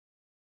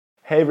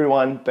Hey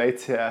everyone,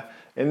 Bates here.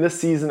 In this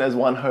season as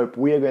One Hope,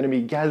 we are going to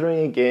be gathering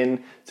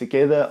again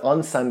together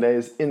on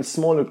Sundays in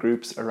smaller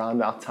groups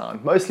around our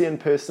town, mostly in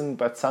person,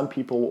 but some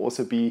people will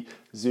also be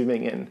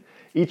zooming in.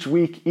 Each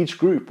week, each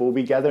group will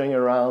be gathering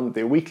around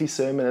their weekly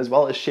sermon as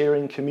well as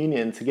sharing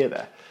communion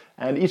together.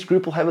 And each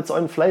group will have its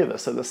own flavor,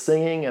 so the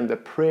singing and the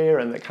prayer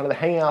and the kind of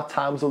the hanging out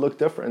times will look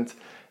different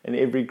in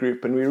every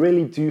group, and we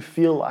really do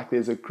feel like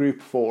there's a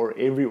group for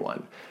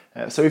everyone.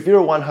 So if you're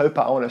a One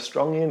Hoper, I want to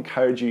strongly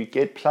encourage you,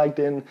 get plugged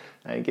in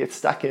and get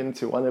stuck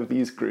into one of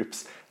these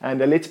groups. And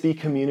let's be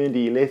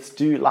community, let's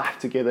do life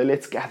together,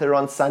 let's gather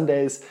on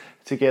Sundays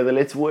together,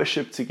 let's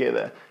worship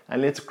together,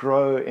 and let's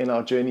grow in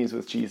our journeys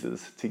with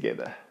Jesus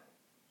together.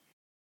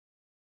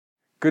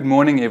 Good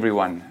morning,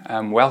 everyone.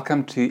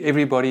 Welcome to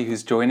everybody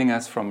who's joining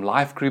us from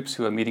life groups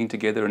who are meeting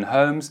together in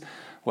homes.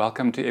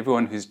 Welcome to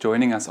everyone who's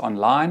joining us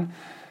online.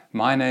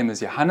 My name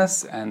is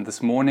Johannes, and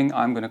this morning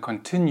I'm going to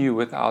continue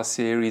with our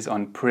series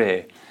on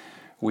prayer.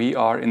 We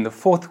are in the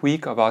fourth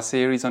week of our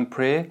series on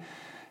prayer,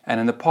 and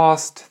in the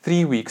past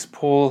 3 weeks,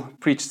 Paul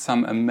preached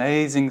some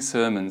amazing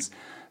sermons.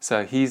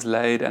 So he's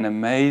laid an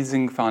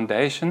amazing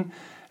foundation,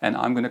 and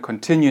I'm going to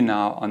continue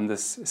now on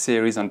this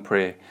series on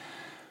prayer.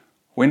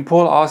 When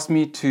Paul asked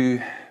me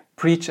to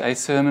preach a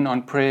sermon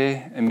on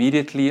prayer,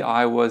 immediately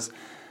I was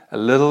a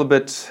little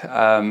bit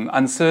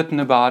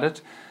uncertain about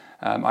it.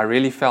 I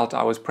really felt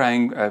I was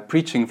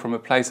preaching from a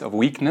place of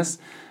weakness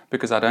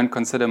because I don't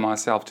consider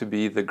myself to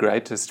be the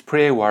greatest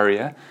prayer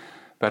warrior.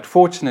 But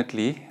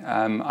fortunately,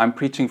 I'm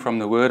preaching from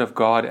the Word of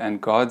God,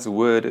 and God's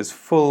Word is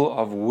full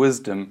of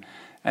wisdom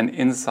and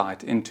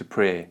insight into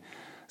prayer.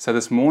 So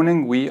this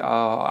morning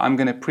I'm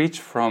going to preach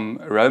from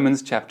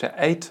Romans chapter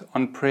 8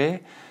 on prayer.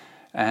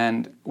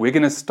 And we're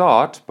going to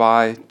start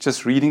by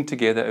just reading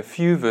together a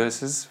few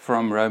verses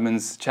from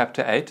Romans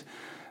chapter 8.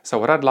 So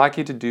what I'd like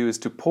you to do is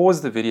to pause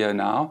the video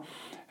now,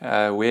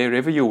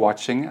 wherever you're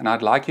watching, and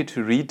I'd like you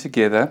to read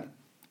together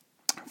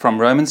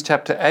from Romans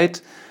chapter 8,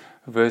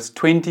 verse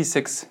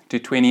 26 to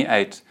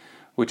 28,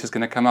 which is going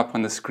to come up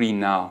on the screen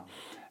now.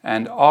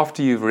 And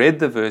after you've read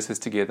the verses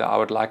together, I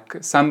would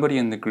like somebody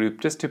in the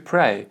group just to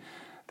pray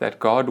that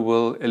God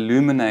will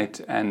illuminate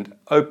and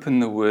open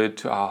the Word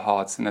to our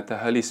hearts, and that the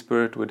Holy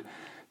Spirit would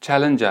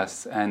challenge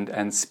us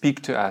and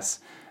speak to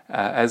us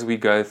as we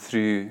go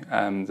through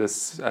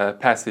this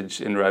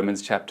passage in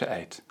Romans chapter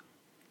 8.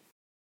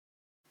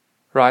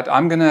 Right,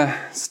 I'm going to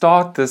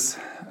start this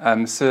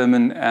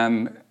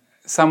sermon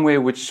somewhere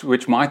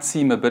which might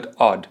seem a bit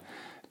odd.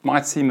 It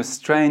might seem a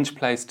strange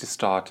place to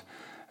start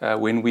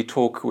when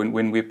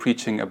we're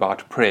preaching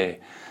about prayer.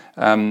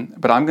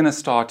 But I'm going to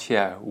start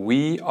here.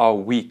 We are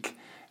weak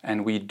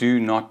and we do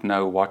not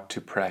know what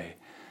to pray.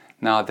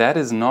 Now, that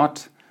is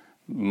not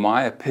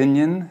my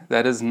opinion.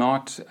 That is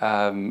not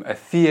a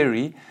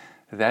theory.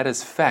 That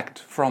is fact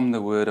from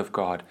the Word of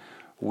God.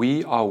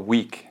 We are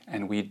weak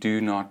and we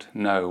do not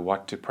know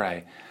what to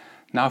pray.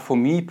 Now, for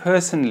me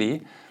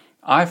personally,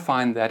 I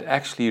find that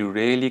actually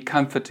really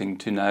comforting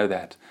to know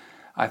that.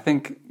 I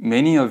think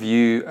many of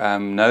you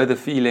know the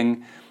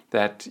feeling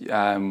that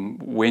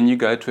when you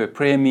go to a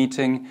prayer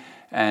meeting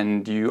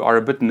and you are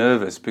a bit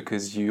nervous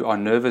because you are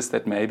nervous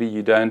that maybe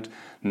you don't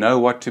know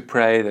what to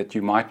pray, that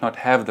you might not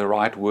have the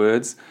right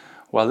words.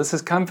 Well, this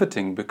is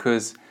comforting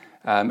because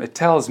it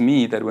tells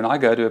me that when I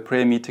go to a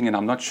prayer meeting and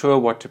I'm not sure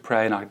what to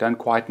pray and I don't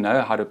quite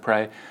know how to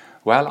pray,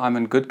 well, I'm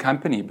in good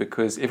company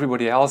because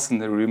everybody else in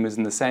the room is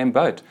in the same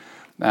boat.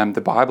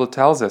 The Bible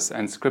tells us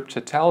and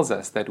Scripture tells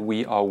us that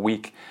we are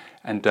weak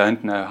and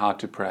don't know how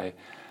to pray.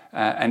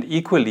 And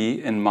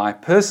equally, in my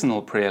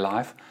personal prayer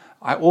life,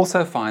 I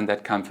also find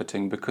that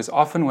comforting because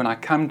often when I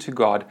come to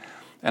God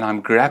and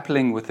I'm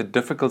grappling with a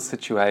difficult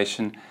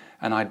situation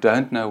and I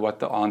don't know what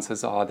the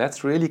answers are,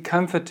 that's really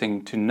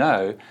comforting to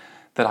know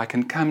that I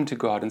can come to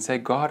God and say,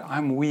 God,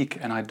 I'm weak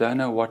and I don't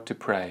know what to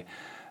pray.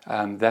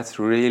 That's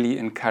really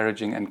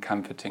encouraging and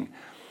comforting.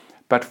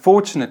 But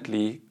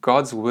fortunately,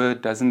 God's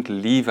Word doesn't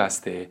leave us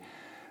there.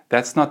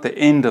 That's not the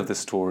end of the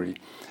story.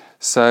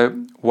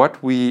 So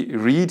what we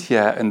read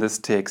here in this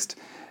text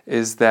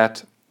is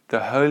that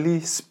the Holy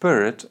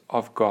Spirit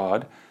of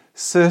God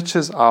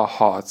searches our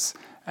hearts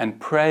and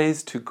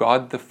prays to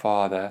God the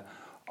Father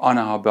on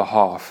our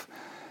behalf.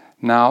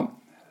 Now,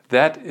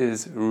 that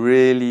is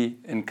really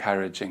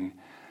encouraging.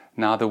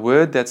 Now, the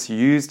word that's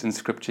used in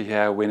Scripture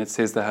here when it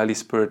says the Holy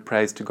Spirit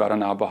prays to God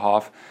on our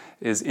behalf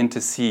is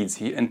intercedes.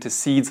 He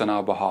intercedes on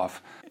our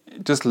behalf.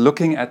 Just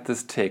looking at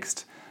this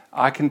text,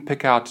 I can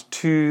pick out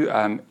two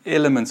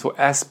elements or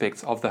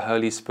aspects of the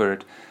Holy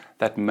Spirit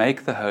that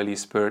make the Holy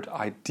Spirit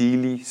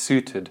ideally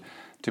suited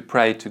to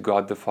pray to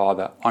God the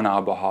Father on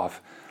our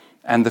behalf.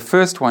 And the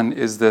first one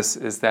is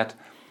that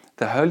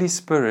the Holy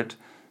Spirit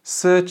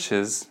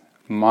searches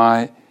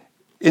my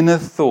inner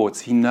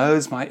thoughts. He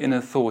knows my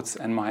inner thoughts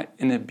and my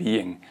inner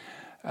being.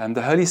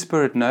 The Holy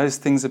Spirit knows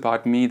things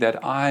about me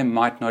that I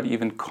might not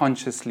even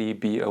consciously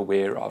be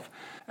aware of.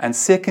 And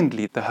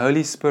secondly, the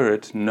Holy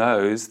Spirit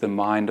knows the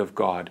mind of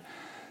God.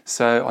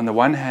 So on the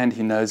one hand,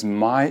 He knows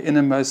my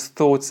innermost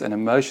thoughts and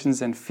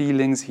emotions and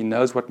feelings. He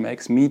knows what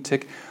makes me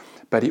tick.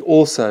 but he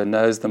also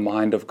knows the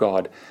mind of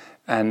God.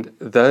 And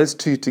those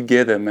two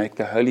together make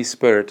the Holy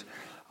Spirit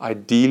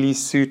ideally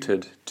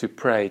suited to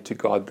pray to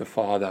God the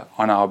Father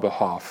on our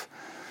behalf.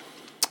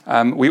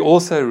 We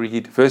also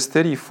read, verse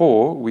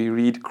 34, we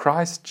read,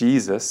 Christ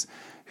Jesus,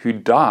 who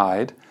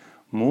died,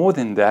 more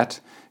than that,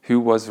 who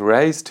was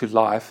raised to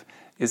life,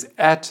 is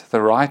at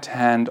the right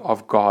hand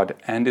of God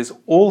and is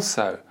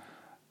also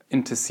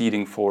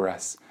interceding for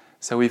us.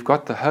 So we've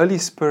got the Holy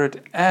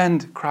Spirit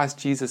and Christ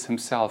Jesus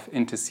himself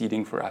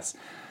interceding for us.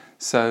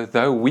 So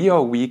though we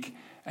are weak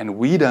and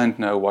we don't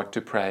know what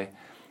to pray,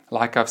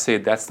 like I've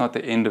said, that's not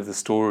the end of the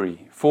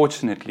story.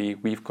 Fortunately,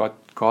 we've got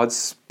God's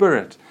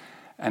Spirit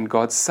and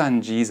God's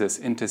Son, Jesus,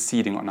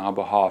 interceding on our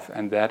behalf,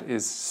 and that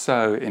is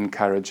so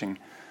encouraging.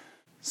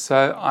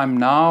 So I'm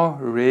now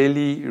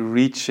really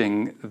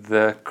reaching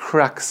the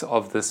crux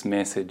of this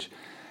message.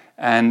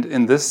 And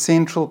in this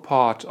central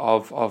part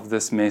of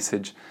this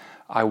message,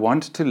 I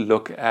want to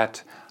look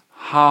at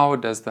how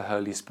does the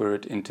Holy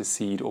Spirit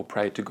intercede or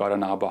pray to God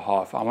on our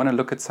behalf. I want to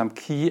look at some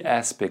key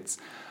aspects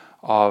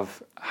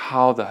of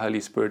how the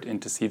Holy Spirit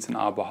intercedes on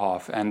our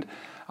behalf. And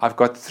I've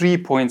got 3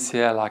 points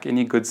here. Like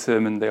any good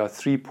sermon, there are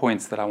 3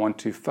 points that I want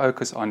to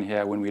focus on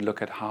here when we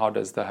look at how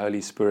does the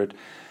Holy Spirit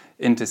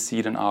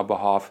intercede on our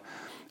behalf.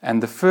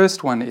 And the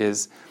first one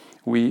is,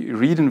 we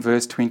read in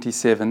verse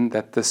 27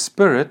 that the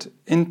Spirit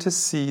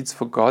intercedes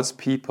for God's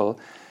people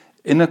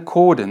in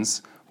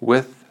accordance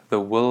with the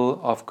will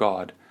of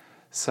God.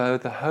 So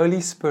the Holy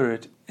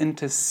Spirit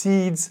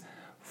intercedes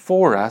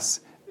for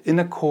us in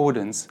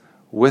accordance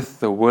with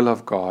the will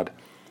of God.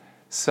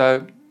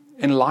 So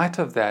in light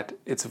of that,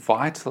 it's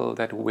vital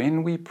that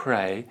when we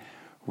pray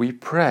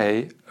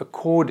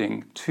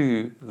according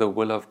to the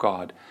will of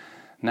God.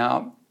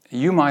 Now,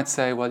 you might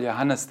say, well,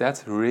 Johannes,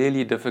 that's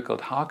really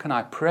difficult. How can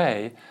I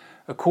pray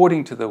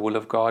according to the will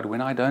of God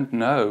when I don't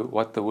know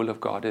what the will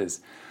of God is?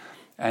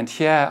 And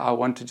here I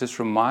want to just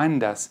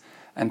remind us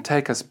and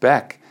take us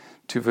back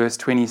to verse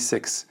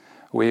 26,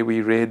 where we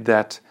read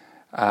that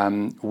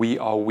we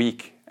are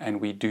weak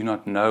and we do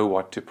not know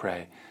what to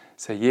pray.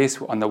 So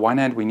yes, on the one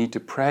hand, we need to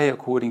pray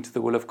according to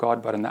the will of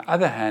God, but on the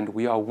other hand,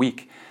 we are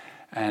weak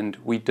and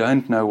we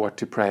don't know what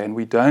to pray, and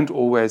we don't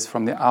always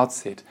from the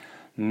outset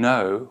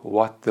know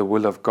what the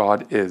will of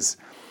God is.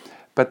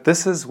 But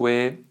this is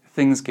where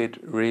things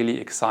get really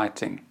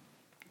exciting.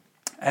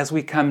 As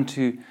we come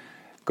to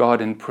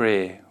God in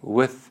prayer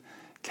with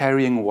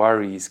carrying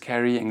worries,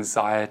 carrying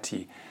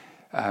anxiety,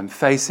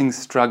 facing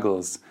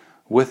struggles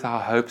with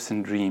our hopes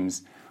and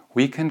dreams,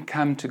 we can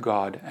come to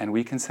God and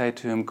we can say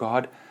to Him,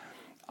 God,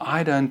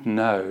 I don't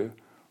know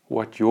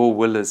what your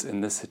will is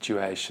in this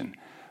situation,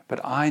 but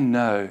I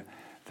know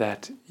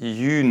that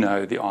you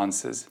know the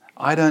answers.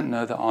 I don't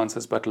know the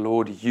answers, but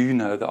Lord, you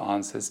know the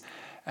answers,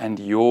 and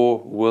your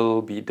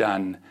will be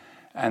done.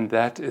 And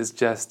that is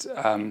just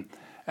an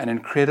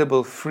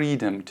incredible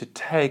freedom to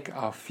take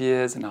our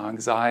fears and our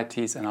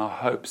anxieties and our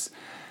hopes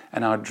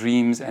and our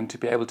dreams and to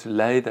be able to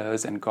lay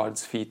those at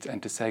God's feet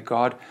and to say,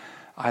 God,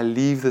 I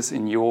leave this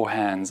in your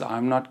hands.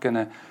 I'm not going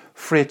to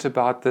fret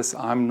about this.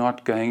 I'm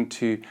not going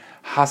to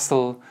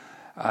hustle.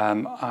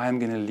 I'm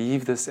going to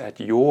leave this at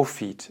your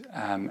feet,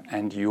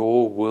 and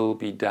your will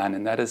be done.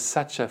 And that is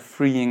such a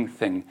freeing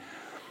thing.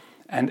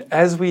 And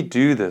as we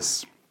do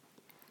this,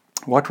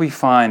 what we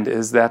find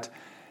is that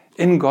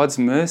in God's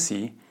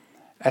mercy,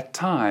 at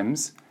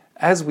times,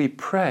 as we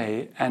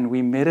pray and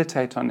we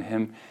meditate on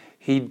Him,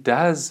 He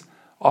does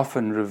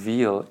often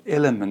reveal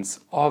elements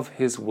of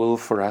His will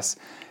for us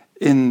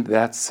in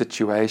that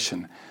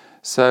situation.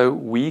 So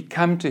we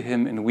come to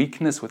Him in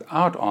weakness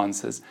without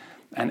answers,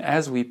 and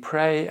as we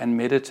pray and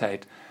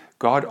meditate,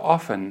 God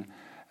often,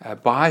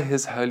 by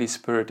His Holy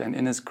Spirit and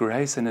in His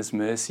grace and His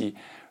mercy,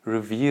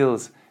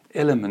 reveals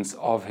elements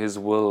of His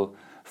will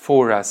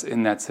for us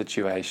in that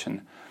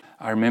situation.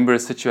 I remember a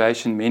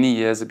situation many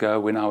years ago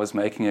when I was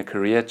making a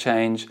career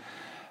change,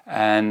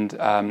 and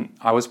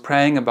I was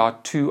praying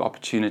about 2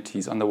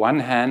 opportunities. On the one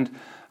hand,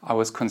 I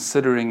was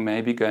considering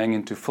maybe going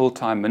into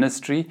full-time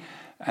ministry,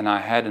 and I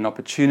had an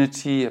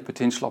opportunity, a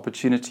potential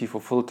opportunity for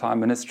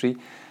full-time ministry.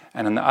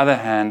 And on the other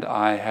hand,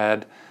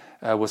 I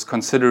was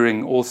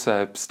considering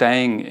also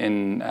staying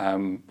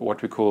in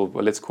what we call,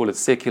 well, let's call it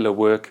secular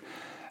work,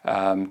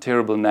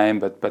 terrible name,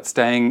 but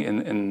staying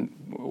in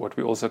what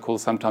we also call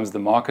sometimes the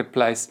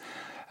marketplace,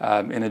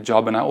 in a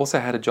job. And I also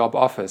had a job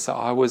offer. So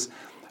I was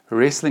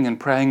wrestling and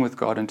praying with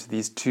God into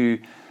these 2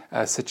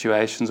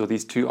 situations or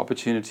these 2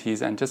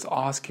 opportunities and just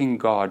asking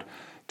God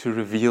to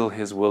reveal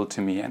His will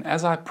to me. And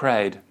as I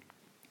prayed,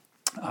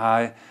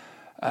 I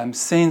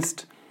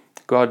sensed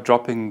God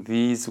dropping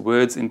these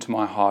words into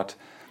my heart: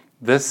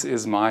 this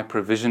is my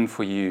provision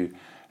for you.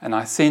 And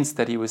I sensed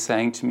that He was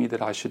saying to me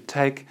that I should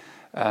take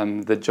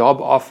the job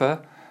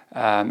offer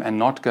and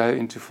not go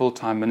into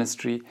full-time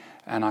ministry.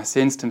 And I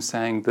sensed Him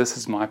saying, this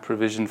is my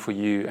provision for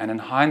you. And in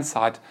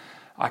hindsight,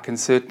 I can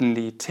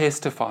certainly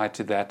testify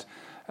to that.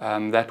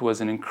 That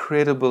was an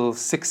incredible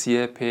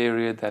 6-year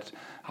period that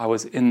I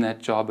was in that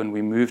job, and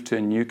we moved to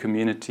a new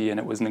community, and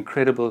it was an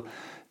incredible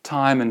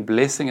time and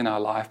blessing in our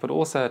life, but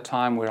also a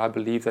time where I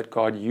believe that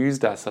God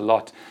used us a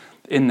lot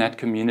in that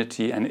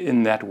community and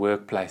in that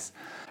workplace.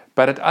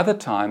 But at other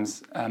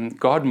times,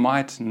 God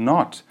might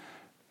not,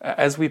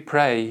 as we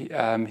pray,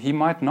 He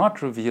might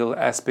not reveal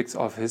aspects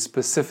of His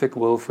specific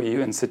will for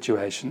you in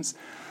situations.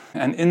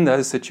 And in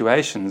those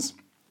situations,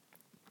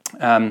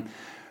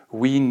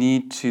 we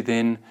need to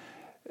then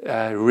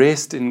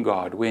rest in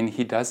God. When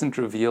He doesn't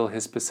reveal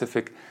His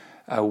specific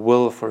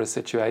will for a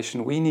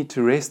situation, we need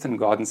to rest in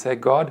God and say,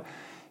 God,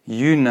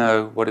 you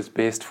know what is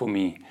best for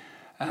me.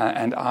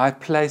 And I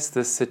place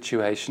this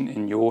situation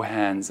in your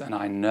hands, and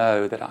I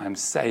know that I'm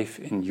safe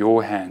in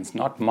your hands.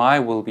 Not my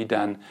will be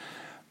done,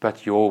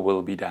 but your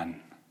will be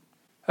done.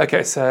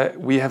 Okay, so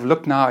we have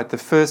looked now at the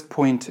first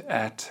point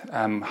at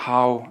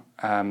how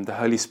the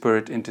Holy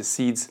Spirit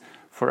intercedes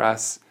for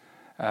us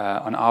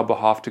on our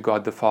behalf to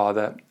God the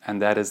Father,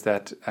 and that is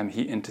that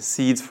He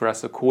intercedes for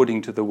us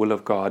according to the will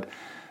of God.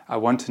 I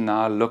want to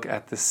now look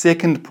at the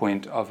second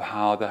point of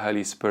how the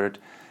Holy Spirit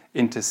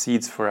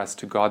intercedes for us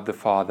to God the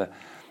Father,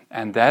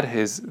 and that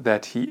is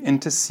that He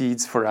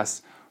intercedes for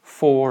us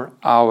for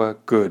our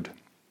good.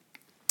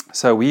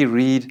 So we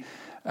read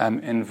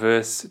in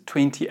verse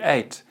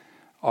 28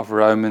 of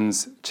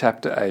Romans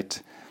chapter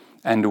 8,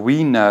 and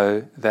we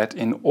know that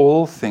in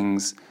all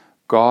things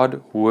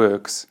God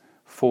works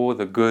for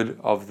the good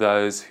of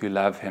those who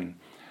love Him.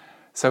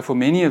 So for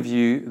many of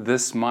you,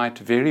 this might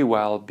very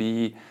well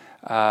be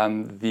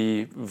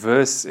the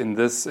verse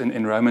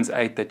in Romans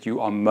 8 that you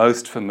are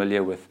most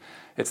familiar with.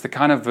 It's the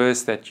kind of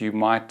verse that you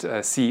might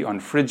see on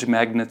fridge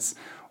magnets,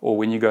 or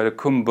when you go to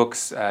Kum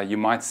Books, you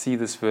might see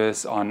this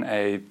verse on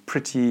a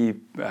pretty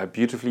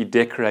beautifully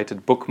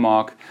decorated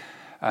bookmark.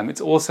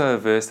 It's also a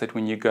verse that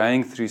when you're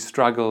going through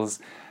struggles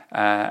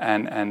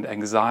and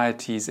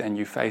anxieties and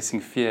you're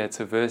facing fear, it's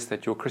a verse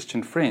that your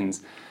Christian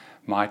friends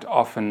might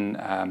often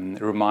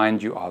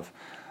remind you of.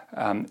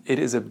 It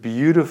is a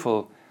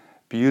beautiful,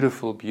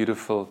 beautiful,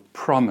 beautiful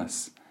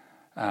promise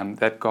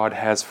that God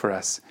has for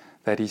us,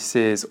 that He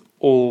says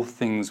all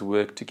things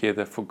work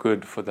together for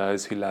good for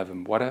those who love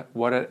Him.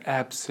 What an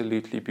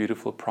absolutely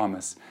beautiful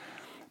promise.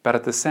 But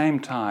at the same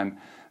time,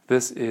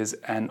 this is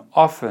an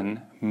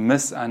often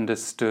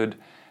misunderstood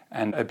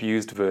and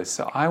abused verse.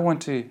 So I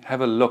want to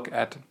have a look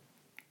at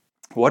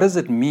what does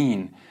it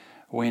mean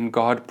when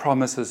God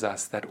promises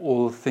us that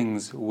all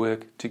things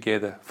work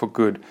together for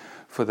good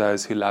for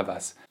those who love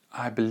us.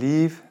 I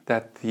believe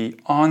that the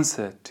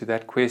answer to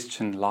that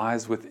question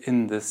lies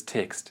within this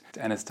text,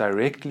 and it's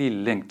directly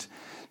linked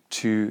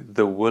to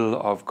the will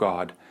of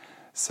God.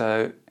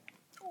 So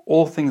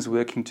all things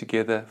working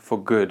together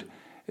for good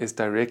is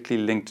directly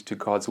linked to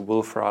God's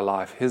will for our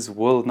life. His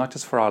will, not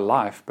just for our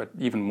life, but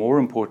even more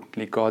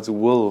importantly, God's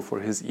will for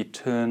His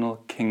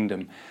eternal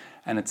kingdom.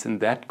 And it's in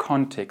that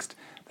context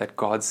that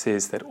God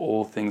says that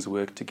all things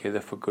work together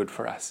for good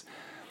for us.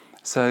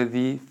 So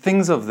the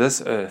things of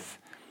this earth,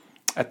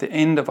 at the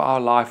end of our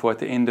life or at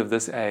the end of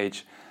this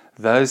age,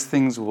 those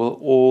things will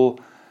all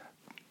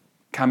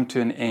come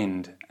to an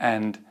end.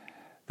 And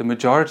the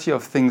majority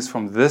of things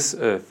from this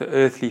earth, the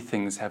earthly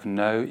things, have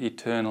no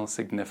eternal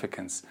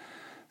significance.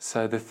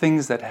 So the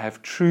things that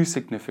have true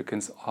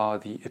significance are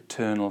the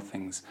eternal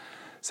things.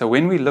 So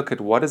when we look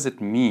at what does it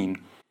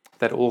mean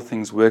that all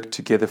things work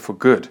together for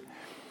good,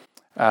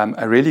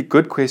 a really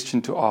good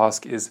question to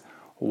ask is,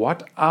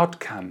 what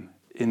outcome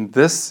in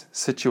this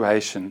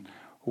situation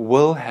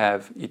will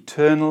have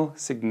eternal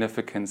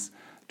significance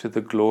to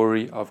the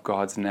glory of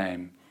God's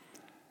name?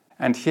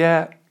 And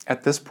here,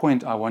 at this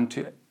point, I want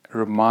to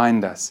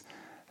remind us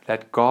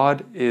that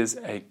God is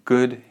a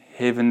good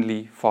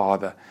heavenly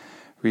Father.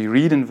 We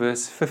read in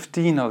verse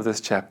 15 of this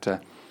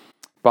chapter,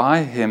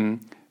 "By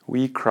Him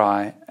we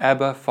cry,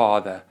 Abba,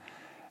 Father."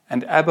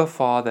 And Abba,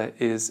 Father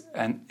is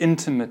an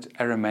intimate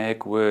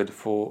Aramaic word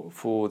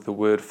for the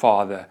word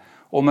Father,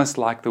 almost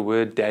like the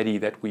word Daddy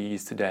that we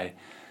use today.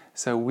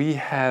 So we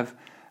have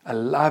a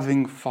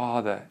loving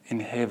Father in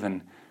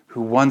heaven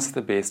who wants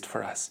the best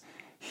for us.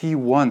 He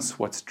wants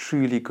what's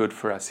truly good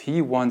for us.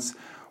 He wants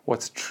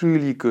what's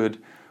truly good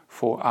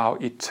for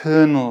our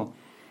eternal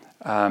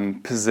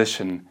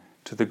position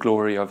to the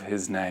glory of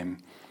His name.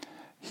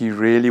 He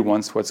really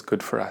wants what's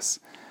good for us.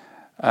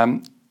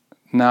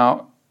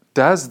 Now,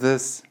 does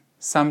this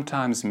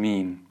sometimes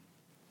mean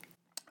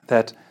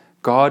that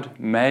God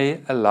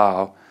may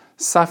allow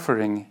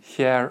suffering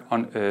here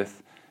on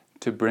earth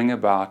to bring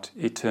about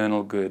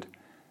eternal good?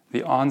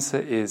 The answer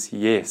is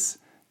yes,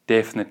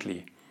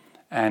 definitely.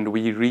 And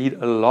we read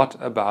a lot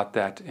about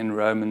that in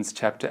Romans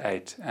chapter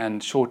 8.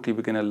 And shortly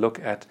we're going to look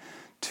at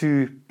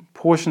two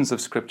portions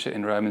of Scripture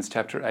in Romans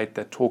chapter 8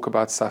 that talk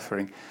about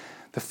suffering.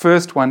 The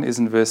first one is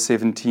in verse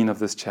 17 of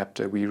this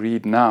chapter. We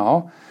read,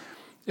 "Now,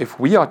 if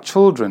we are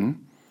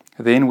children,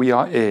 then we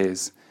are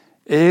heirs,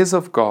 heirs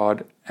of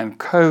God and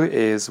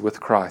co-heirs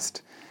with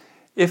Christ,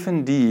 if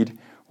indeed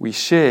we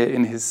share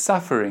in His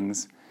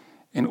sufferings,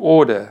 in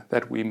order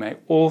that we may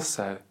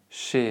also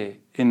share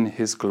in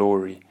His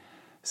glory."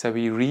 So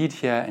we read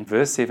here in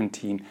verse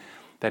 17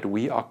 that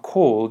we are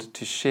called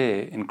to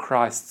share in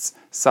Christ's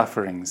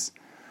sufferings.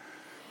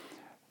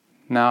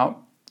 Now,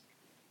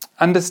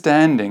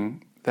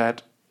 understanding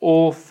that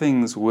all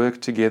things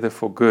work together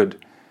for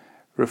good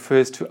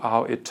refers to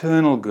our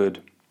eternal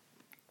good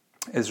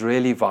is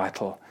really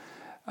vital.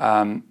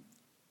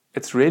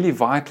 It's really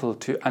vital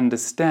to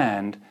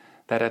understand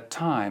that at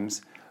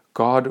times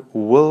God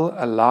will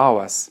allow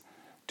us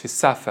to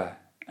suffer,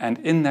 and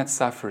in that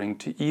suffering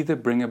to either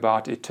bring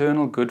about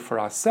eternal good for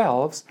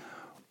ourselves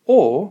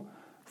or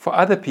for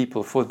other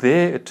people, for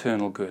their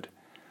eternal good.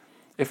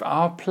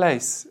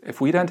 If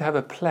we don't have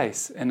a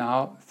place in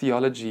our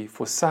theology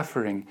for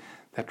suffering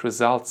that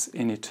results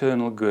in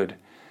eternal good,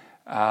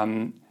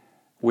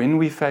 when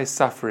we face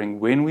suffering,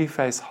 when we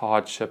face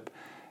hardship,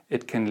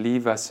 it can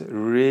leave us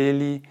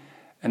really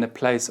in a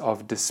place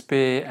of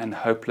despair and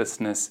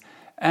hopelessness,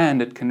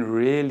 and it can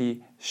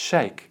really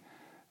shake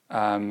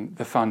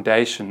the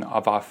foundation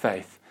of our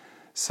faith.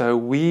 So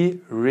we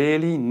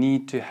really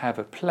need to have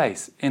a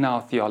place in our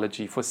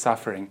theology for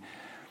suffering,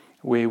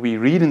 where we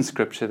read in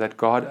Scripture that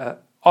God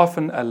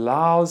often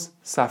allows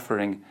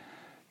suffering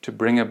to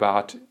bring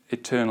about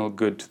eternal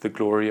good to the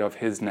glory of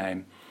His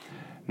name.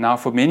 Now,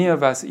 for many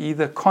of us,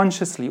 either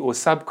consciously or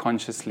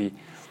subconsciously,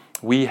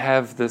 we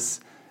have this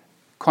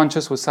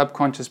conscious or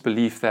subconscious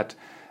belief that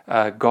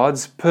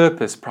God's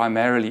purpose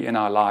primarily in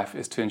our life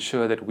is to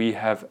ensure that we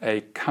have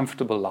a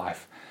comfortable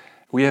life.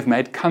 We have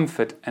made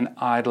comfort an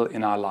idol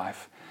in our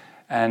life.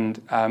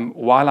 And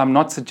while I'm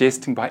not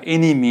suggesting by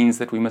any means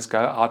that we must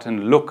go out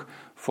and look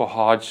for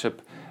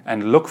hardship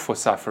and look for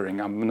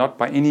suffering, I'm not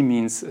by any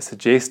means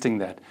suggesting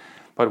that.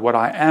 But what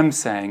I am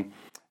saying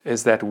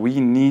is that we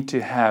need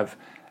to have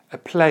a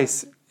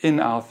place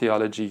in our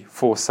theology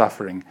for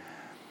suffering.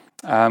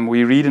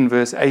 We read in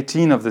verse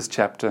 18 of this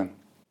chapter,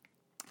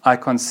 I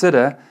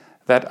consider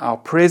that our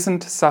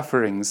present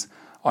sufferings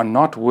are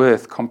not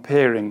worth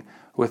comparing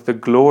with the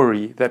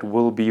glory that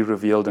will be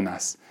revealed in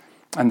us.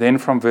 And then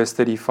from verse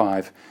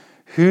 35,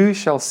 who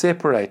shall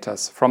separate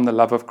us from the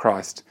love of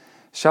Christ?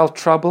 Shall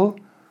trouble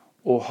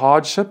or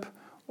hardship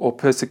or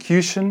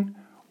persecution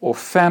or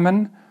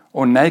famine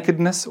or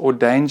nakedness or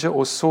danger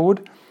or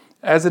sword?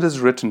 As it is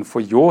written,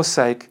 for your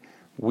sake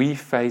we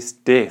face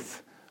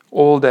death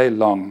all day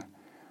long.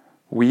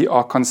 We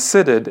are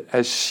considered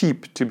as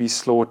sheep to be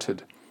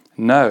slaughtered.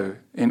 No,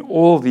 in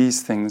all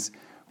these things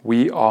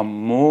we are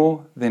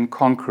more than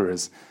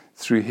conquerors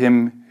through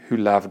Him who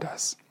loved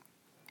us.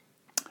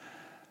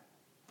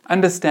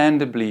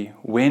 Understandably,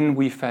 when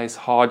we face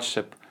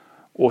hardship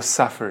or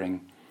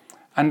suffering,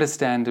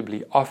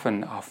 understandably,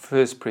 often our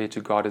first prayer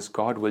to God is,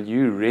 God, will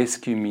you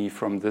rescue me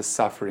from this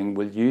suffering?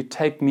 Will you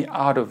take me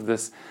out of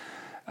this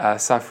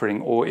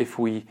suffering? Or if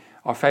we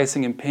are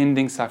facing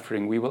impending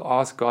suffering, we will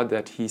ask God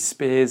that He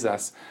spares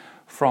us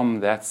from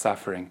that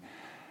suffering.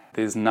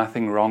 There's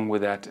nothing wrong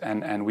with that,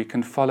 and we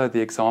can follow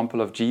the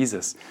example of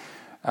Jesus.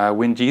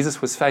 When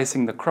Jesus was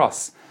facing the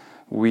cross,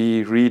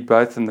 we read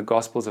both in the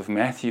Gospels of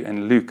Matthew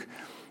and Luke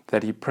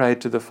that He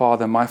prayed to the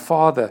Father, my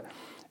Father,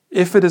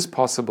 if it is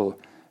possible,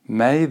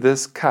 may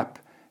this cup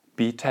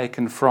be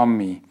taken from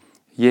me,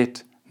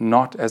 yet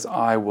not as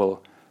I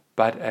will,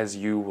 but as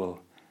you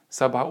will.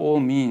 So by all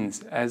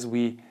means, as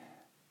we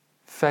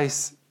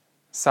face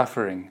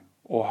suffering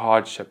or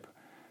hardship,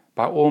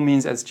 by all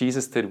means, as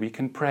Jesus did, we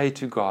can pray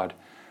to God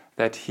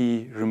that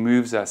He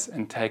removes us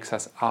and takes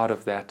us out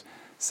of that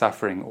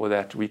suffering, or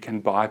that we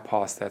can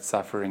bypass that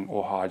suffering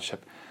or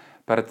hardship.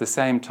 But at the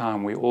same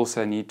time, we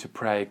also need to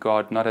pray,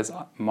 God,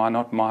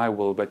 not my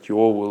will, but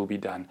your will be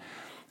done.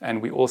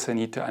 And we also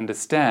need to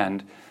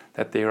understand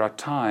that there are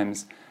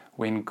times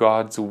when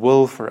God's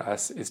will for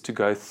us is to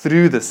go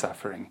through the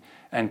suffering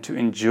and to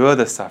endure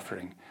the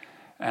suffering.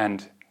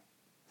 And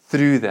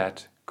through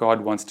that,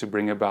 God wants to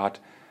bring about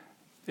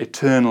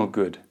eternal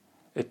good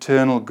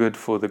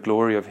for the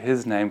glory of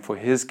His name, for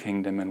His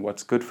kingdom. And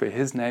what's good for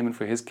His name and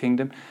for His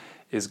kingdom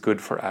is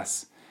good for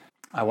us.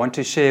 I want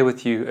to share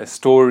with you a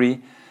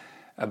story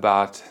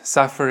about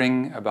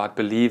suffering, about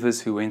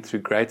believers who went through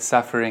great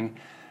suffering,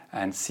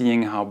 and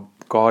seeing how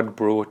God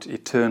brought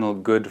eternal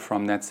good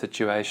from that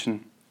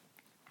situation.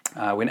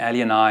 When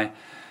Ali and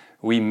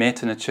we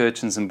met in a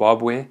church in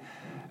Zimbabwe,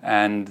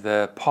 and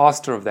the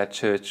pastor of that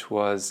church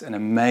was an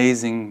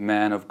amazing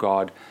man of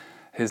God.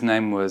 His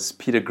name was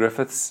Peter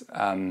Griffiths,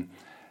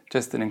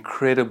 just an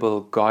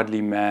incredible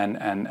godly man,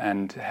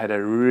 and had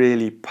a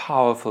really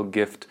powerful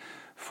gift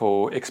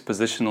for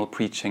expositional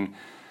preaching.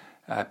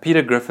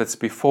 Peter Griffiths,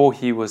 before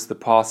he was the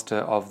pastor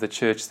of the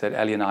church that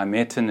Ali and I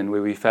met in and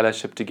where we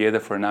fellowshiped together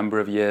for a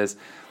number of years,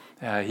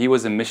 he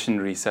was a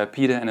missionary. So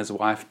Peter and his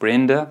wife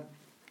Brenda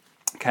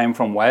came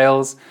from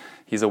Wales.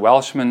 He's a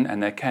Welshman,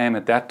 and they came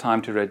at that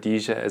time to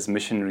Rhodesia as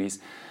missionaries.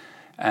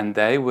 And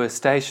they were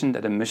stationed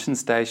at a mission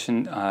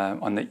station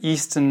on the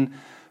eastern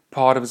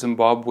part of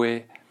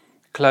Zimbabwe,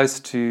 close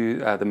to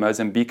the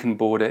Mozambican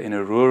border, in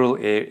a rural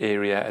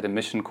area at a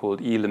mission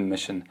called Elim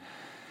Mission.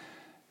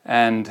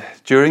 And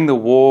during the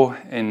war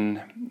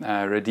in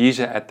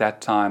Rhodesia at that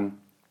time,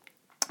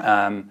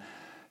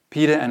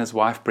 Peter and his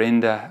wife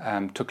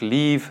Brenda took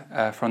leave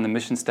from the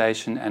mission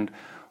station, and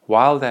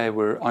while they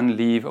were on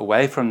leave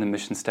away from the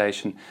mission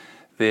station,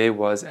 there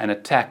was an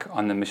attack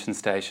on the mission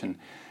station.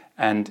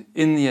 And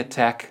in the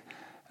attack,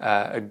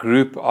 a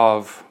group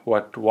of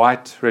what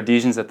white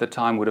Rhodesians at the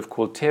time would have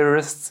called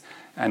terrorists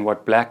and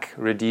what black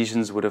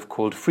Rhodesians would have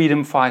called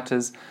freedom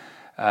fighters.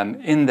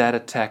 In that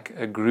attack,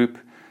 a group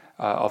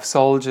of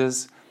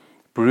soldiers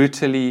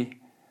brutally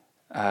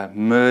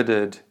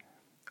murdered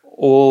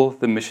all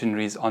the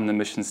missionaries on the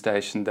mission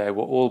station. They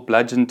were all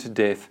bludgeoned to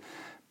death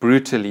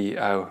brutally,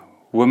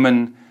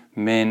 women,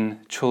 men,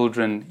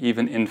 children,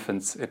 even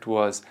infants. It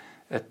was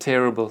a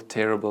terrible,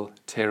 terrible,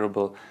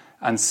 terrible,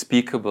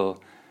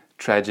 unspeakable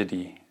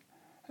tragedy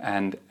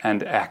and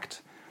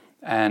act.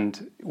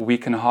 And we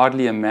can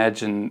hardly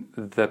imagine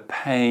the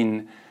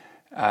pain.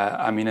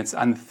 It's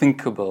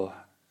unthinkable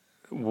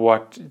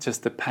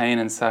just the pain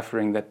and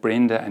suffering that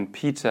Brenda and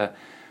Peter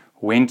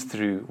went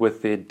through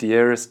with their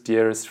dearest,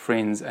 dearest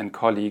friends and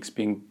colleagues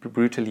being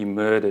brutally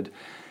murdered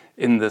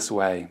in this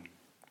way.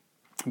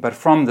 But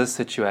from this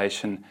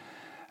situation,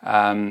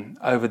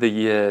 over the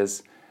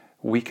years,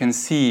 we can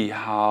see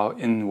how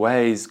in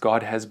ways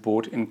God has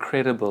brought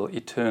incredible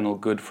eternal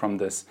good from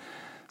this.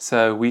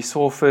 So we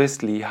saw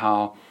firstly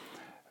how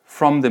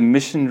from the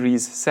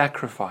missionaries'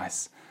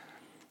 sacrifice,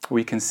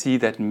 we can see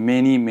that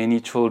many, many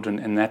children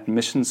in that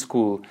mission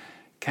school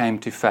came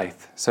to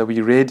faith. So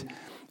we read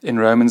in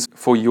Romans,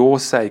 "For your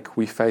sake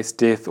we face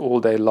death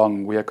all day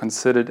long. We are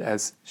considered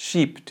as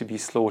sheep to be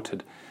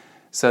slaughtered."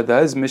 So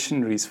those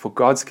missionaries for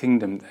God's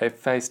kingdom, they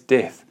faced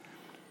death.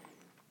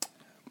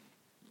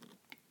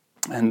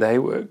 And they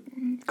were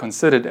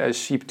considered as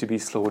sheep to be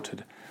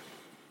slaughtered.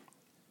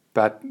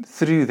 But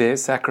through their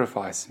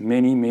sacrifice,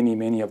 many, many,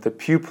 many of the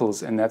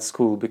pupils in that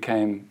school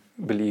became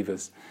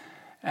believers.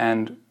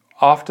 And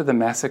after the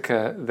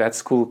massacre, that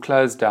school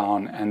closed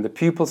down, and the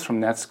pupils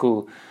from that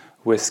school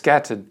were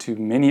scattered to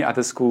many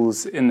other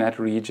schools in that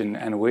region.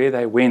 And where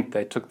they went,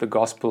 they took the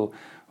gospel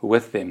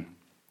with them.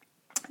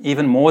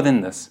 Even more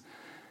than this,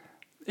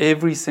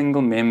 every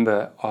single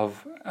member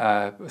of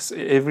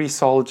every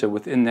soldier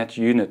within that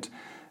unit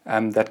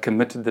that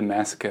committed the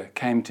massacre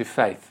came to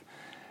faith.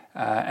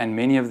 And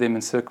many of them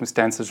in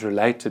circumstances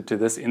related to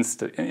this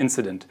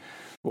incident.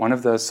 One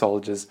of those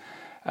soldiers,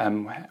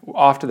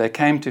 after they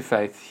came to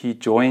faith, he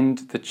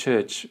joined the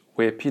church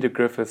where Peter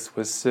Griffiths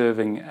was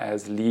serving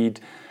as lead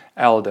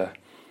elder.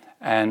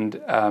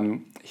 And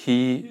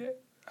he,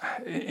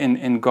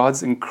 in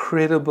God's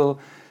incredible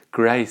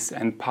grace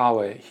and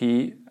power,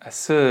 he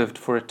served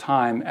for a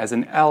time as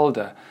an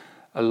elder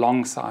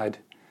alongside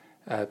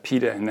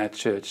Peter in that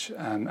church.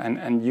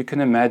 And you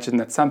can imagine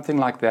that something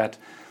like that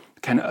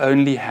can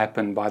only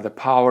happen by the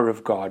power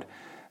of God,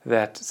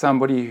 that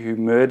somebody who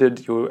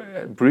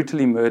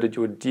brutally murdered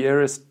your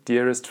dearest,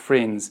 dearest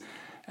friends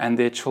and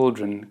their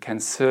children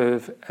can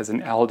serve as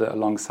an elder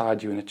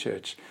alongside you in a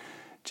church.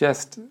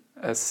 Just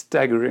a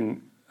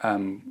staggering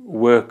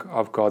work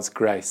of God's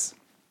grace.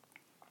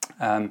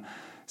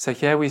 So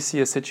here we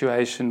see a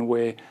situation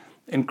where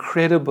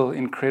incredible,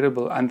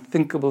 incredible,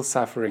 unthinkable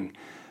suffering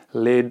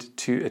led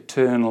to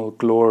eternal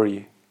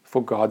glory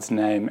for God's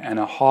name and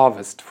a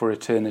harvest for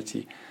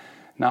eternity.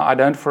 Now, I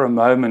don't for a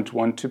moment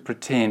want to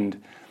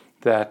pretend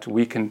that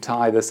we can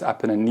tie this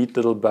up in a neat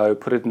little bow,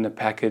 put it in a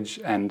package,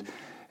 and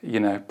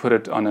put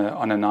it on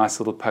a nice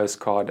little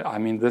postcard. I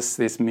mean,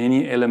 there's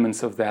many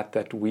elements of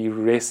that we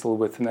wrestle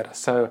with and that are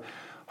so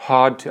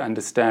hard to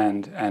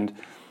understand. And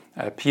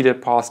Peter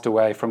passed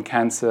away from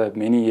cancer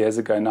many years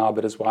ago now,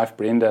 but his wife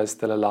Brenda is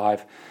still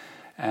alive.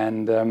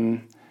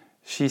 And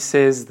she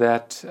says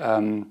that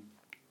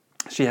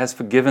she has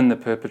forgiven the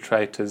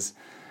perpetrators,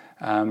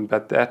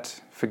 but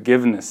that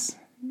forgiveness,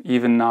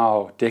 even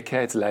now,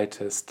 decades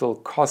later, still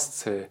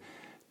costs her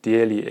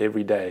dearly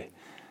every day.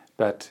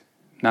 But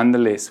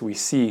nonetheless, we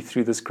see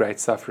through this great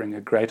suffering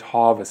a great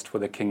harvest for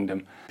the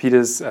kingdom.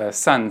 Peter's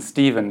son,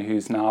 Stephen,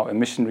 who's now a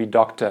missionary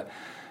doctor,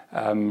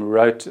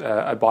 wrote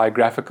a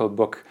biographical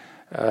book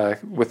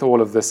with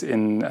all of this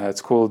in.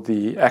 It's called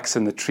The Axe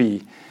and the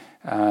Tree.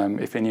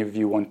 If any of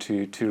you want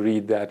to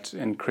read that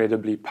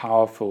incredibly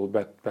powerful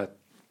but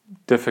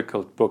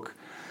difficult book.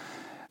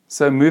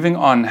 So moving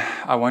on,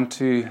 I want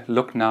to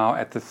look now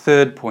at the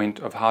third point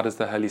of how does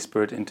the Holy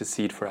Spirit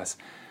intercede for us.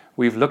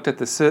 We've looked at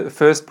the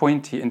first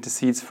point, He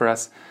intercedes for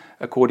us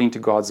according to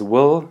God's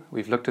will.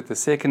 We've looked at the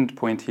second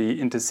point, He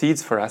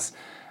intercedes for us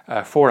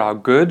for our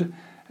good.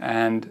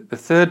 And the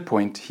third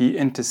point, He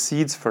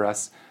intercedes for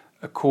us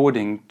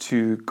according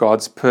to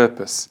God's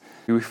purpose.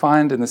 We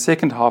find in the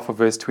second half of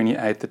verse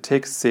 28, the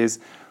text says,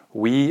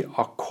 we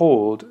are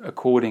called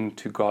according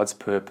to God's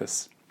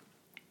purpose.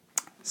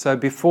 So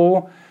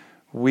before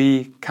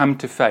we come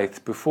to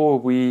faith, before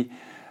we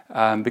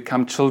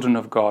become children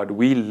of God,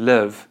 we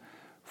live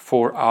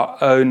for our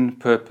own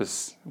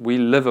purpose. We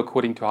live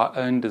according to our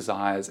own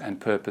desires and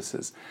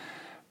purposes.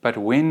 But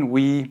when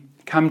we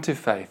come to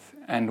faith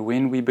and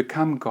when we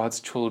become God's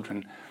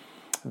children,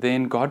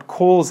 then God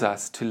calls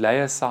us to lay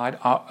aside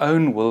our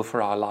own will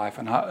for our life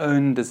and our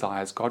own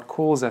desires. God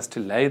calls us to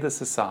lay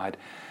this aside,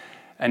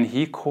 and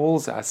He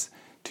calls us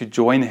to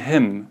join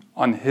Him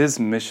on His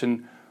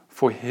mission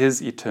for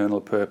His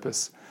eternal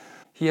purpose.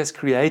 He has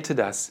created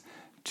us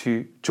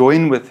to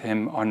join with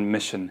him on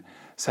mission.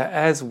 So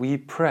as we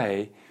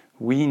pray,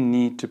 we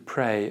need to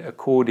pray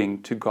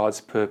according to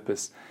God's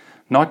purpose.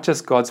 Not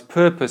just God's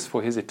purpose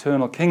for his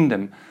eternal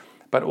kingdom,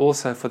 but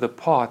also for the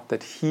part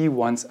that he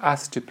wants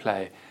us to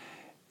play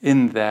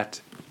in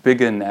that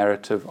bigger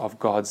narrative of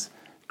God's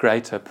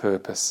greater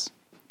purpose.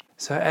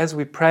 So as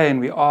we pray and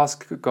we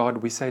ask God,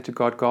 we say to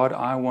God, God,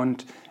 I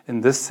want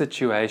in this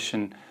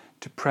situation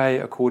to pray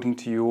according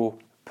to your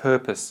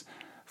purpose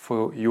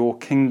for your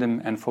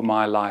kingdom and for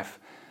my life.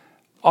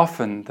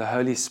 Often the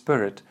Holy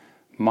Spirit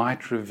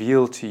might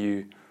reveal to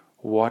you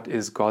what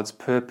is God's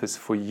purpose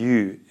for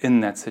you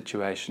in that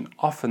situation.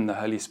 Often the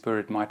Holy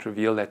Spirit might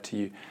reveal that to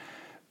you.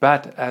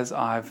 But as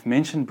I've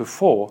mentioned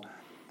before,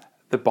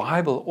 the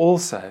Bible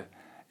also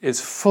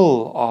is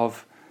full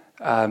of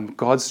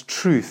God's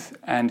truth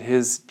and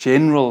his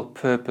general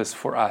purpose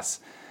for us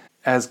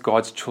as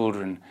God's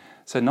children.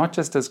 So not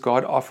just does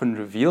God often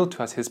reveal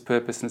to us his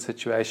purpose in a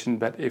situation,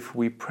 but if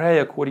we pray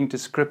according to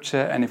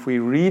Scripture and if we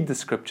read the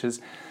Scriptures,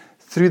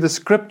 through the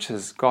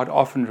Scriptures, God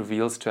often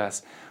reveals to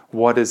us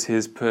what is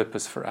his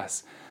purpose for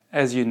us.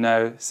 As you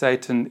know,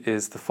 Satan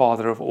is the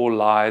father of all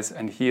lies,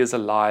 and he is a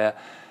liar.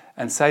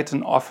 And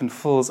Satan often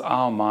fills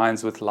our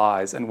minds with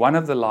lies. And one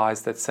of the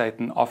lies that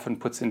Satan often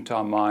puts into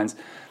our minds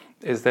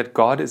is that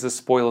God is a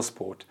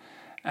spoilsport.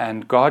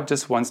 And God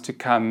just wants to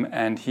come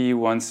and he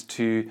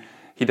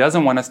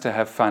doesn't want us to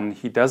have fun.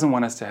 He doesn't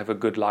want us to have a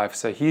good life.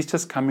 So he's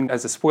just coming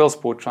as a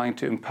spoilsport trying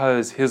to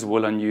impose his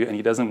will on you, and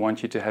he doesn't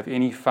want you to have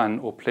any fun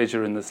or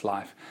pleasure in this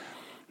life.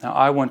 Now,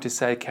 I want to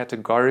say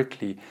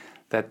categorically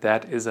that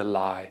that is a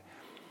lie.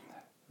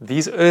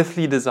 These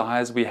earthly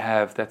desires we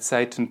have that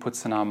Satan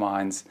puts in our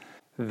minds,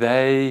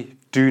 they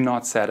do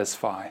not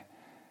satisfy.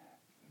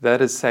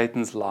 That is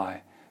Satan's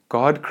lie.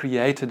 God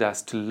created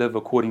us to live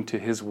according to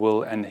his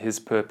will and his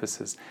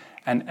purposes.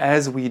 And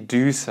as we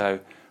do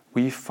so,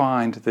 we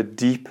find the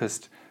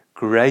deepest,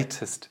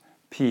 greatest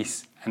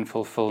peace and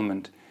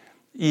fulfillment,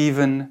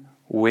 even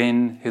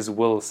when his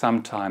will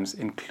sometimes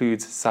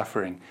includes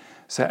suffering.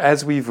 So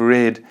as we've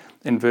read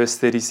in verse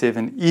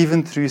 37,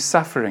 even through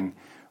suffering,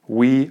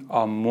 we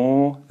are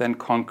more than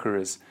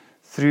conquerors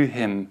through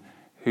him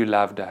who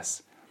loved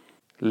us.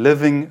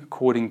 Living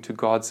according to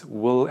God's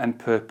will and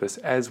purpose,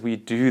 as we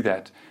do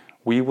that,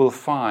 we will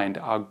find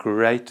our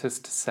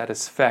greatest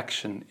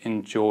satisfaction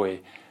in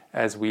joy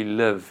as we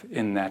live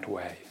in that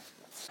way.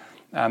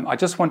 I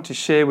just want to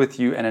share with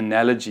you an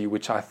analogy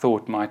which I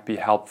thought might be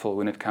helpful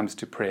when it comes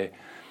to prayer.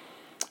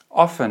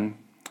 Often,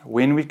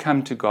 when we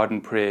come to God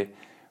in prayer,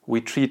 we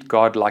treat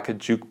God like a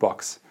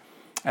jukebox.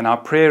 And our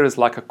prayer is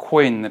like a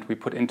coin that we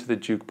put into the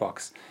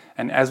jukebox.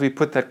 And as we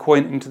put that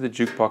coin into the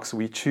jukebox,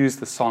 we choose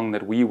the song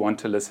that we want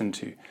to listen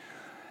to.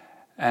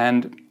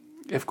 And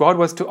if God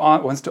was to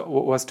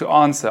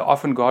answer,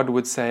 often God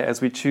would say,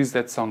 as we choose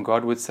that song,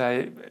 God would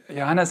say,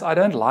 Johannes, I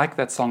don't like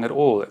that song at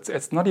all.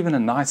 It's not even a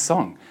nice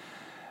song.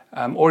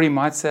 Or he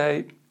might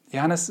say,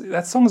 Johannes,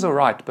 that song's all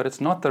right, but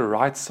it's not the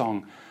right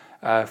song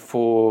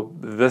for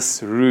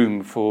this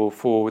room,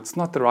 it's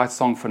not the right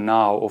song for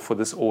now or for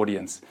this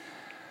audience.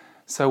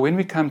 So when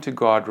we come to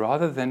God,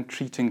 rather than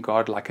treating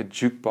God like a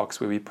jukebox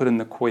where we put in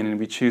the coin and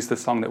we choose the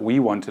song that we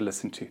want to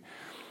listen to,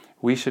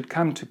 we should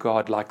come to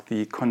God like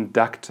the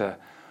conductor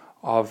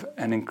of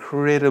an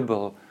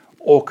incredible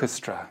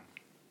orchestra.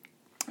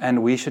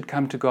 And we should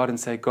come to God and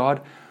say,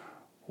 God,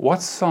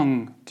 what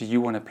song do you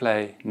want to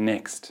play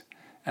next?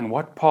 And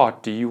what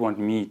part do you want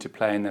me to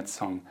play in that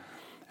song?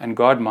 And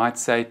God might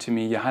say to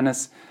me,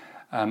 Johannes,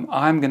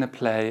 I'm going to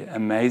play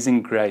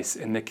Amazing Grace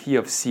in the key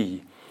of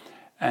C.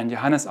 And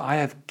Johannes, I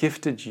have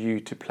gifted you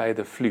to play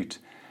the flute.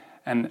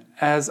 And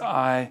as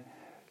I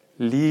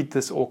lead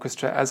this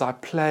orchestra, as I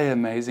play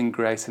Amazing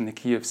Grace in the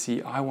key of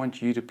C, I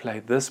want you to play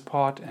this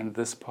part and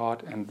this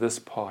part and this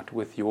part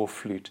with your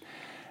flute.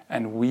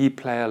 And we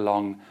play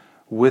along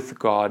with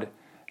God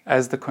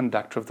as the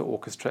conductor of the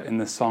orchestra in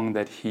the song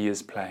that he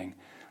is playing.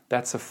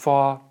 That's a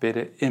far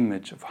better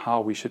image of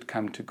how we should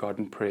come to God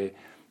in prayer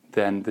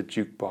than the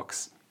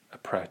jukebox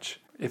approach.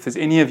 If there's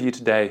any of you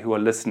today who are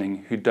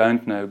listening who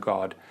don't know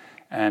God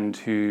and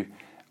who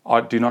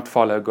do not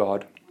follow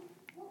God,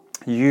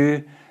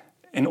 you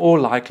in all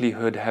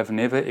likelihood have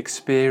never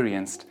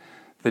experienced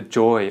the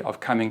joy of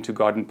coming to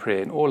God in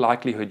prayer. In all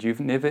likelihood, you've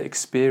never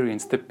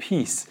experienced the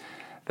peace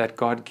that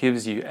God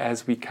gives you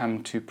as we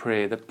come to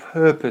prayer, the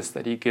purpose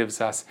that he gives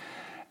us,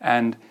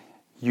 and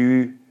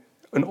you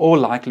in all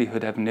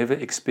likelihood have never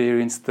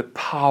experienced the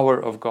power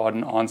of God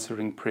in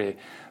answering prayer,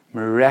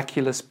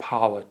 miraculous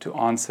power to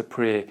answer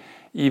prayer,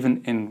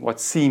 even in what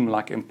seem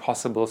like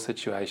impossible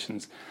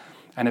situations.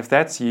 And if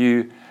that's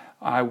you,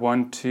 I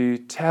want to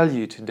tell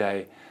you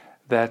today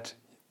that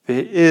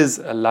there is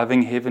a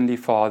loving Heavenly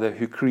Father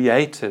who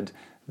created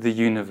the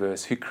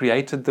universe, who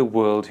created the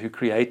world, who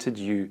created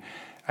you,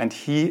 and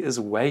he is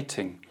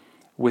waiting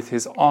with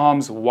his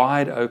arms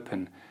wide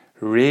open,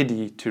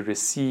 ready to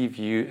receive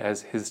you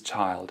as his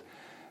child.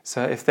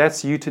 So if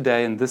that's you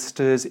today and this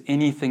stirs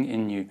anything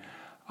in you,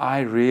 I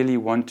really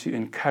want to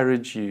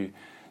encourage you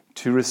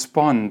to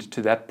respond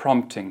to that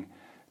prompting,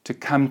 to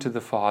come to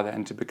the Father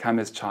and to become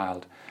his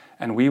child.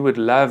 And we would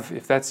love,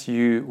 if that's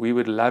you, we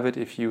would love it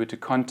if you were to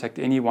contact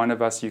any one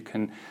of us. You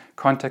can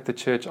contact the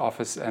church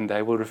office and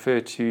they will refer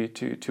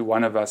to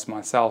one of us,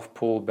 myself,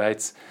 Paul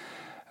Bates,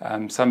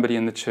 somebody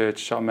in the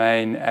church,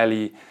 Charmaine,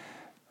 Ali,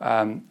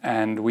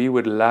 and we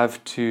would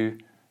love to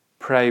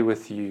pray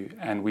with you,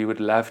 and we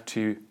would love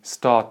to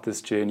start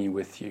this journey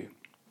with you.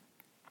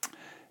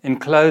 In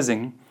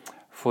closing,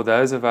 for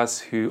those of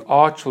us who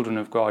are children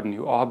of God and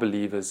who are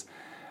believers,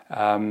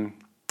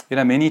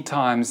 many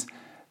times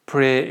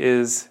prayer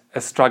is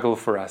a struggle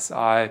for us.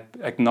 I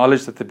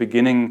acknowledged at the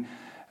beginning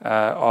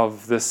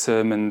of this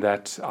sermon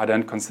that I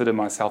don't consider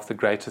myself the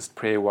greatest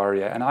prayer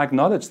warrior, and I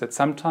acknowledge that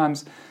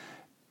sometimes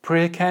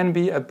prayer can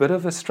be a bit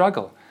of a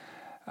struggle.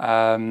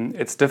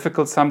 It's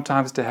difficult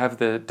sometimes to have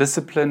the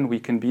discipline. We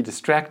can be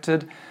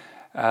distracted,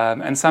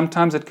 and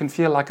sometimes it can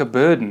feel like a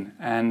burden,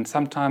 and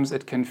sometimes we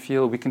can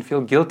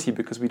feel guilty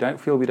because we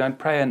don't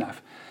pray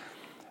enough.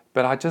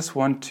 But I just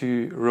want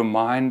to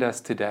remind us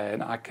today,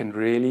 and I can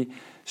really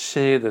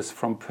share this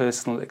from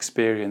personal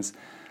experience,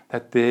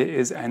 that there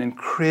is an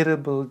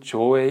incredible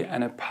joy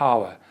and a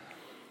power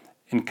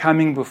in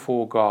coming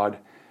before God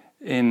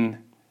in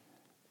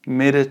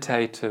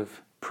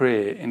meditative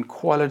prayer, in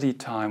quality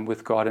time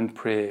with God in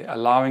prayer,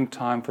 allowing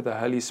time for the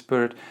Holy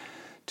Spirit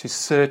to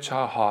search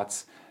our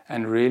hearts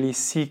and really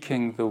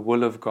seeking the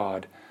will of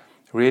God,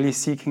 really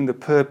seeking the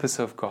purpose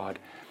of God,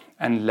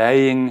 and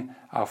laying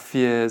our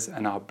fears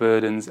and our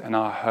burdens and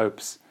our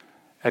hopes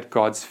at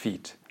God's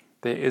feet.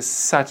 There is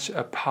such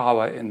a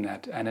power in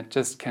that, and it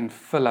just can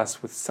fill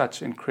us with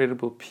such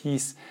incredible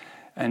peace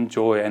and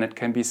joy, and it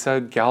can be so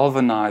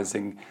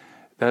galvanizing.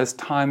 Those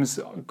times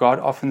God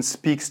often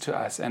speaks to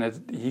us,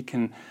 and He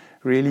can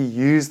really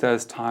use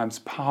those times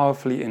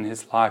powerfully in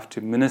His life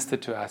to minister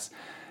to us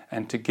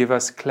and to give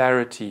us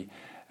clarity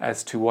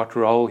as to what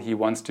role He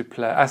wants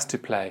us to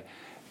play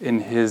in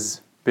His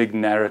big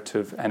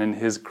narrative and in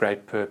His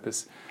great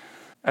purpose.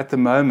 At the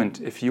moment,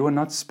 if you are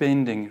not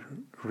spending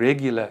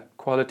regular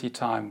quality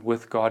time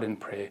with God in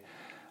prayer,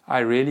 I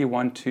really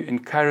want to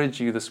encourage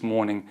you this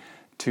morning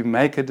to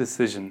make a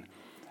decision.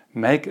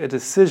 Make a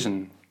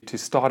decision to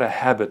start a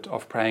habit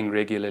of praying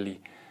regularly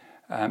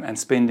and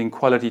spending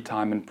quality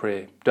time in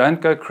prayer.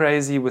 Don't go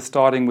crazy with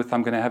starting with,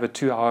 I'm going to have a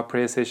 2-hour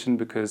prayer session,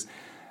 because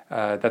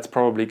that's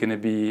probably going to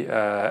be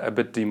a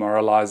bit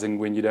demoralizing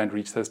when you don't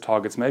reach those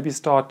targets. Maybe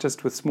start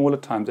just with smaller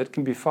times. It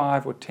can be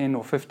 5 or 10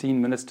 or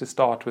 15 minutes to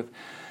start with.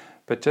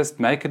 But just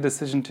make a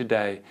decision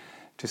today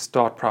to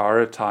start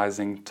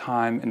prioritizing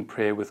time in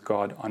prayer with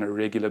God on a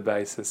regular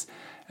basis,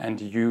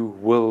 and you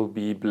will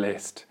be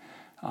blessed.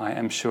 I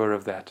am sure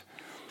of that.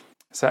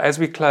 So as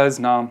we close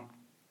now,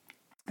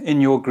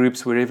 in your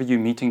groups, wherever you're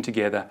meeting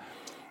together,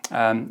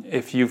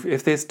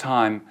 if there's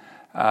time,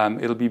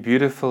 it'll be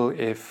beautiful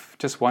if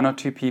just 1 or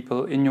 2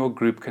 people in your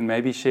group can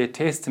maybe share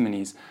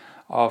testimonies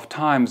of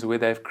times where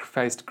they've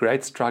faced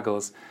great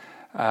struggles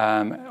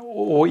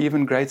or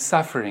even great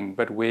suffering,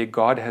 but where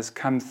God has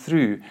come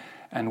through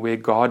and where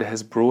God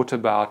has brought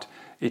about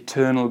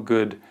eternal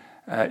good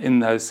in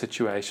those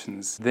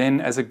situations.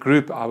 Then as a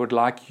group, I would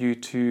like you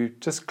to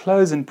just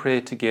close in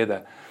prayer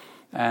together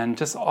and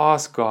just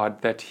ask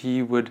God that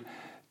He would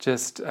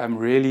just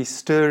really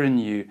stir in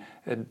you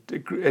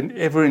an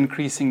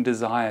ever-increasing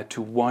desire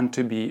to want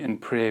to be in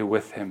prayer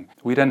with Him.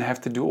 We don't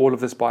have to do all of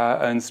this by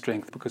our own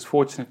strength, because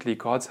fortunately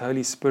God's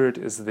Holy Spirit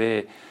is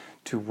there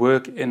to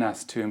work in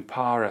us, to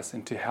empower us,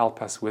 and to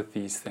help us with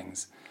these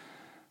things.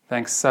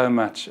 Thanks so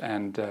much,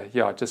 and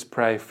just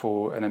pray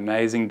for an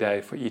amazing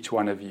day for each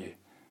one of you.